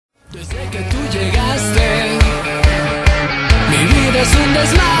un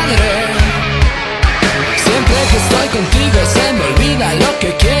desmadre. Siempre que estoy contigo se me olvida lo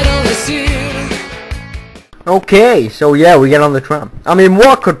que quiero decir. Okay, so yeah, we get on the tram. I mean,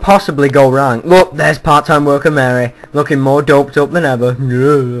 what could possibly go wrong? Look, there's part-time worker Mary, looking more doped up than ever.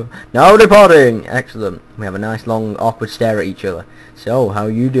 Now departing! Excellent. We have a nice long awkward stare at each other. So, how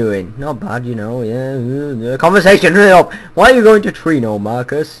you doing? Not bad, you know, yeah. Conversation, hurry up! Why are you going to Trino,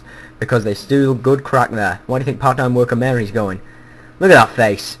 Marcus? Because there's still good crack there. Why do you think part-time worker Mary's going? Look at that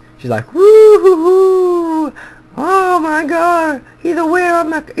face. She's like, woo-hoo-hoo! Oh my god! Either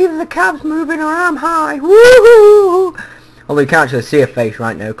the cab's moving or I'm high! Woo-hoo! Although you can't actually see her face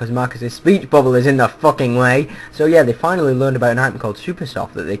right now because Marcus's speech bubble is in the fucking way. So yeah, they finally learned about an item called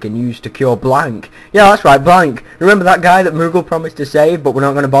Supersoft that they can use to cure blank. Yeah, that's right, blank. Remember that guy that Moogle promised to save but we're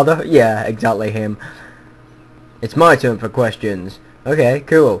not going to bother? Yeah, exactly him. It's my turn for questions. Okay,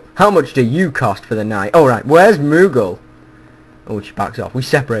 cool. How much do you cost for the night? Alright, where's Moogle? Oh, she backs off. We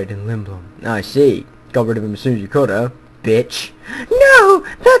separated in Limblom. I see. Got rid of him as soon as you could, huh? Bitch. No,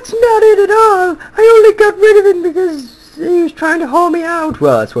 that's not it at all. I only got rid of him because he was trying to haul me out.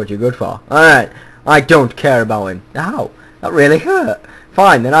 Well, that's what you're good for. Alright. I don't care about him. Ow. That really hurt.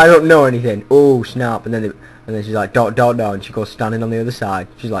 Fine, then I don't know anything. Oh, snap. And then she's like, dot, dot, dot. And she goes standing on the other side.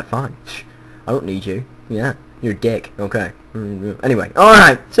 She's like, fine. I don't need you. Yeah. You're a dick. Okay. Anyway.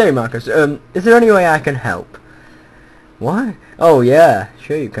 Alright. Say, Marcus, is there any way I can help? What? Oh yeah,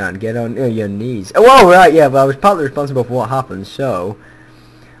 sure you can. Get on your knees. Oh right, yeah, but I was partly responsible for what happened, so...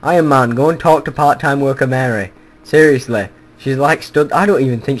 Iron Man, go and talk to part-time worker Mary. Seriously, she's like stood... I don't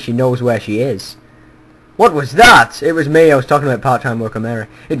even think she knows where she is. What was that? It was me, I was talking about part-time worker Mary.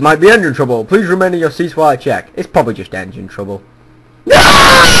 It might be engine trouble. Please remain in your seats while I check. It's probably just engine trouble.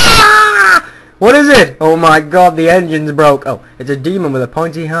 What is it? Oh my god, the engine's broke. Oh, it's a demon with a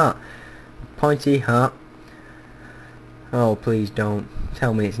pointy hat. Pointy hat. Oh, please don't.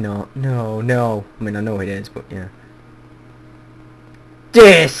 Tell me it's not. No, no. I mean, I know it is, but yeah.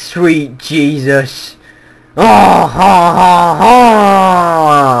 Dear sweet Jesus. Oh, ha, ha,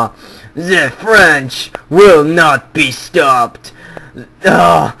 ha. The French will not be stopped.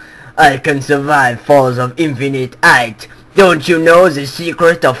 Oh, I can survive falls of infinite height. Don't you know the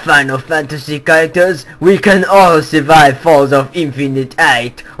secret of Final Fantasy characters? We can all survive falls of infinite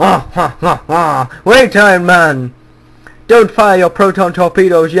height. Oh, ha, ha, ha. Wait, Iron Man. Don't fire your proton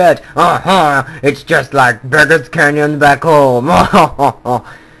torpedoes yet. It's just like Burgers Canyon back home.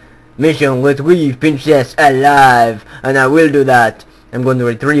 Mission retrieve Princess alive. And I will do that. I'm going to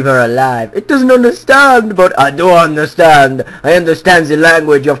retrieve her alive. It doesn't understand, but I do understand. I understand the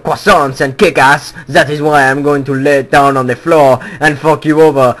language of croissants and kick-ass. That is why I'm going to lay it down on the floor and fuck you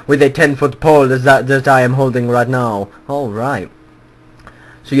over with a 10-foot pole that I am holding right now. Alright.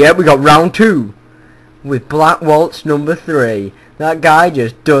 So yeah, we got round 2. With Black Waltz number 3. That guy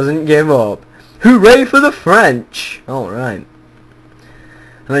just doesn't give up. Hooray for the French! Alright.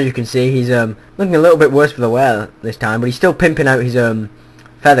 And as you can see, he's looking a little bit worse for the wear this time, but he's still pimping out his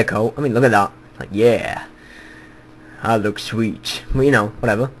feather coat. I mean, look at that. Like, yeah. I look sweet. Well, you know,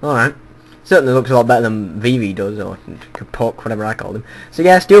 whatever. Alright. Certainly looks a lot better than Vivi does, or Puck, whatever I called him. So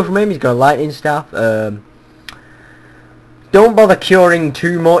yeah, steal from him. He's got a lightning staff. Don't bother curing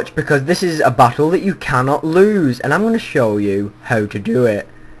too much because this is a battle that you cannot lose, and I'm going to show you how to do it.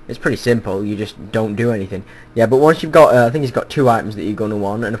 It's pretty simple, you just don't do anything. Yeah, but once you've got, I think he's got 2 items that you're going to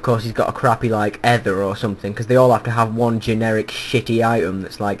want, and of course he's got a crappy like ether or something, because they all have to have one generic shitty item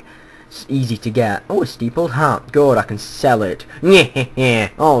that's like easy to get. Oh, a steepled hat, good, I can sell it.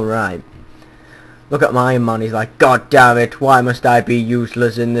 Alright. Look at my man, he's like, God damn it, why must I be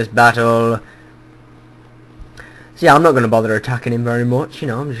useless in this battle? So yeah, I'm not going to bother attacking him very much, you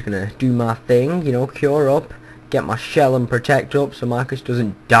know, I'm just going to do my thing, you know, cure up, get my shell and protect up so Marcus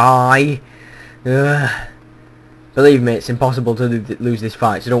doesn't die. Believe me, it's impossible to lose this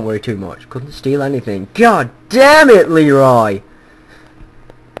fight, so don't worry too much. Couldn't steal anything. God damn it, Leroy!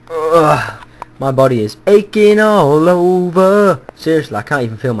 My body is aching all over. Seriously, I can't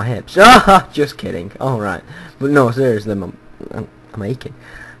even feel my hips. Just kidding. Alright. But no, seriously, I'm aching.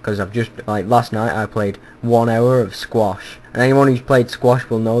 Because I've just, like, last night I played 1 hour of squash. And anyone who's played squash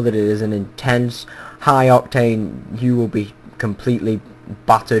will know that it is an intense, high-octane, you will be completely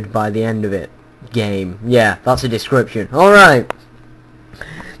battered by the end of it game. Yeah, that's a description. Alright.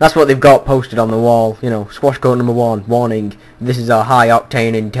 That's what they've got posted on the wall. You know, squash court number 1, warning, this is a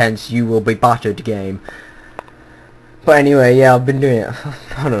high-octane, intense, you will be battered game. But anyway, yeah, I've been doing it.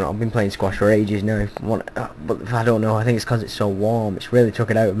 I don't know, I've been playing squash for ages now. But I don't know, I think it's because it's so warm. It's really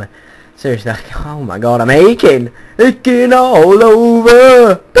took it out of me. Seriously, oh my god, I'm aching! Aching all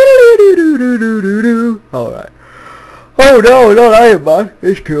over! Alright. no, not Iron Man.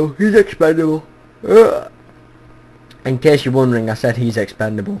 It's cool. He's expendable. In case you're wondering, I said he's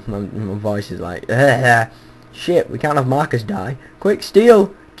expendable. My voice is like, shit, we can't have Marcus die. Quick,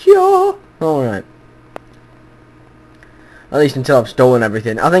 steal. Cure. Alright. At least until I've stolen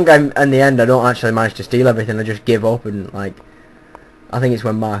everything. I think in the end I don't actually manage to steal everything. I just give up and like... I think it's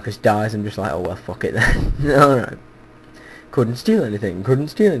when Marcus dies I'm just like, oh well, fuck it then. Alright. Couldn't steal anything. Couldn't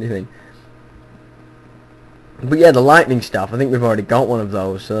steal anything. But yeah, the lightning stuff, I think we've already got one of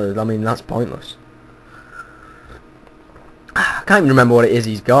those. So, I mean, that's pointless. I can't even remember what it is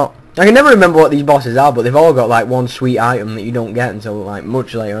he's got. I can never remember what these bosses are, but they've all got like one sweet item that you don't get until like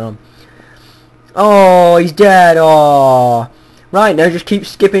much later on. Oh, he's dead. Oh, right, now just keep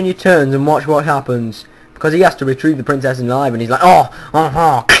skipping your turns and watch what happens, because he has to retrieve the princess alive, and he's like,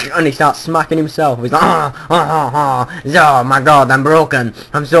 and he starts smacking himself. He's like, oh my god, I'm broken.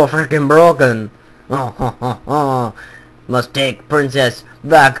 I'm so freaking broken. Must take princess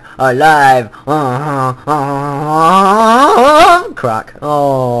back alive. Crack.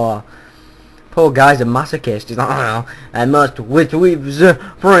 Oh, poor guy's a masochist. He's like, I must retrieve the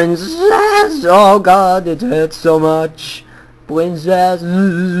princess. Oh god, it hurts so much. Princess.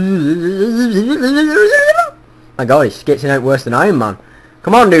 My god, he's skitching out worse than Iron Man.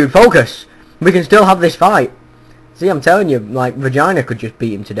 Come on, dude, focus. We can still have this fight. See, I'm telling you, like, Vagina could just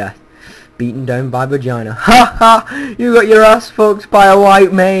beat him to death. Beaten down by Vagina. Ha ha! You got your ass fucked by a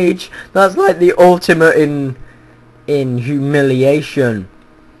white mage. That's like the ultimate in humiliation.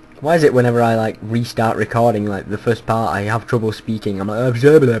 Why is it whenever I like restart recording, like the first part, I have trouble speaking? I'm like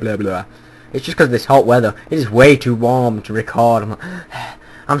blah blah blah blah. It's just because of this hot weather. It is way too warm to record. I'm like,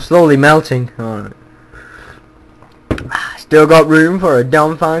 I'm slowly melting. Alright. Still got room for a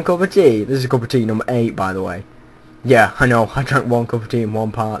damn fine cup of tea. This is cup of tea number 8, by the way. Yeah, I know. I drank one cup of tea in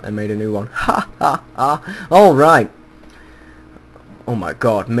one part and made a new one. Ha ha ha. Alright. Oh my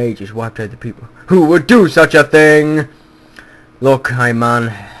god, mages wiped out the people. Who would do such a thing? Look, Iron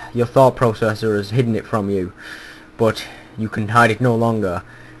Man, your thought processor has hidden it from you. But you can hide it no longer.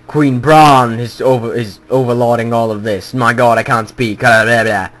 Queen Bran is overlording all of this. My god, I can't speak.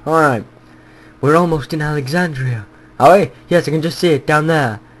 Alright. We're almost in Alexandria. Are we? Yes, I can just see it down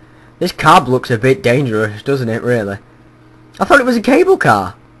there. This cab looks a bit dangerous, doesn't it, really? I thought it was a cable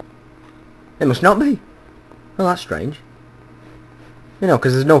car. It must not be. Oh, that's strange. You know,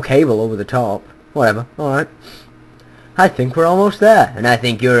 because there's no cable over the top. Whatever, alright. I think we're almost there, and I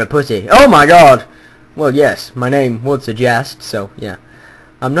think you're a pussy. Oh my god! Well, yes, my name would suggest, so, yeah.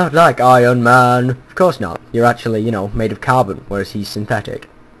 I'm not like Iron Man. Of course not. You're actually, you know, made of carbon, whereas he's synthetic.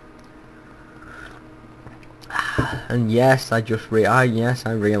 And yes, I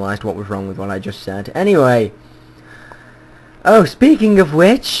realised what was wrong with what I just said. Anyway. Oh, speaking of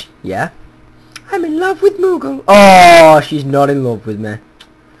which, yeah. I'm in love with Moogle. Oh, she's not in love with me.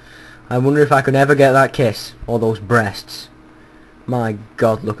 I wonder if I could ever get that kiss. Or those breasts. My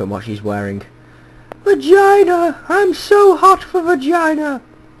god, look at what she's wearing. Vagina! I'm so hot for vagina!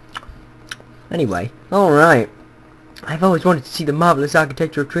 Anyway, alright. I've always wanted to see the marvellous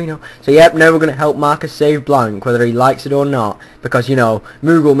architecture of Trino. So yep, now we're going to help Marcus save Blank, whether he likes it or not. Because, you know,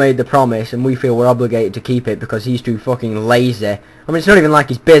 Moogle made the promise and we feel we're obligated to keep it because he's too fucking lazy. I mean, it's not even like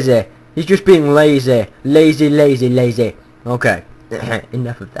he's busy. He's just being lazy. Lazy, lazy, lazy. Okay.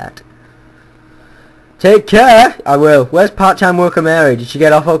 Enough of that. Take care! I will. Where's part-time worker Mary? Did she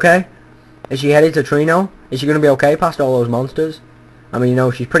get off okay? Is she headed to Trino? Is she going to be okay past all those monsters? I mean, you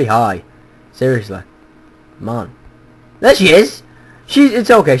know, she's pretty high. Seriously. Man. There she is!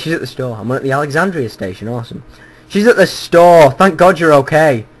 It's okay, she's at the store. I'm at the Alexandria station, awesome. She's at the store, thank god you're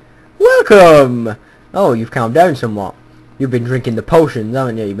okay. Welcome! Oh, you've calmed down somewhat. You've been drinking the potions,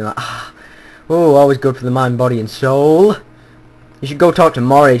 haven't you? You've been like, oh, always good for the mind, body and soul. You should go talk to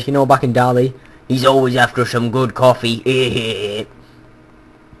Morris, you know, back in Dali. He's always after some good coffee.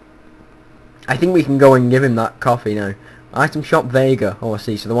 I think we can go and give him that coffee now. Item shop Vega. Oh, I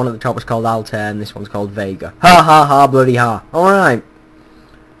see. So the one at the top was called Altair and this one's called Vega. Ha ha ha, bloody ha. Alright.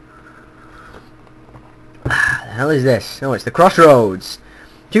 The hell is this? Oh, it's the crossroads.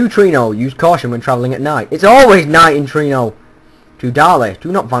 To Trino. Use caution when travelling at night. It's always night in Trino. To Dali.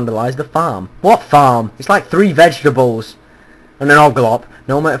 Do not vandalise the farm. What farm? It's like 3 vegetables. And an oglop.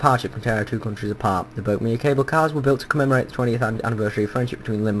 No amount of hardship can tear our 2 countries apart. The Berkmere cable cars were built to commemorate the 20th anniversary of friendship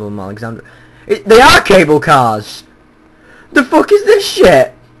between Limble and Alexandria. They are cable cars! The fuck is this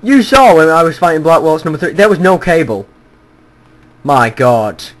shit? You saw when I was fighting Black Waltz number 3. There was no cable. My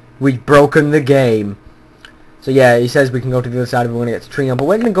god. We've broken the game. So yeah, he says we can go to the other side if we want to get to Trino. But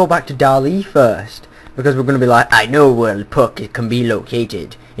we're going to go back to Dali first. Because we're going to be like, I know where Puck can be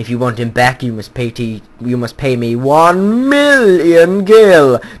located. If you want him back, you must pay me 1 million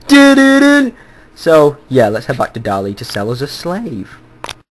gil. So, yeah, let's head back to Dali to sell as a slave.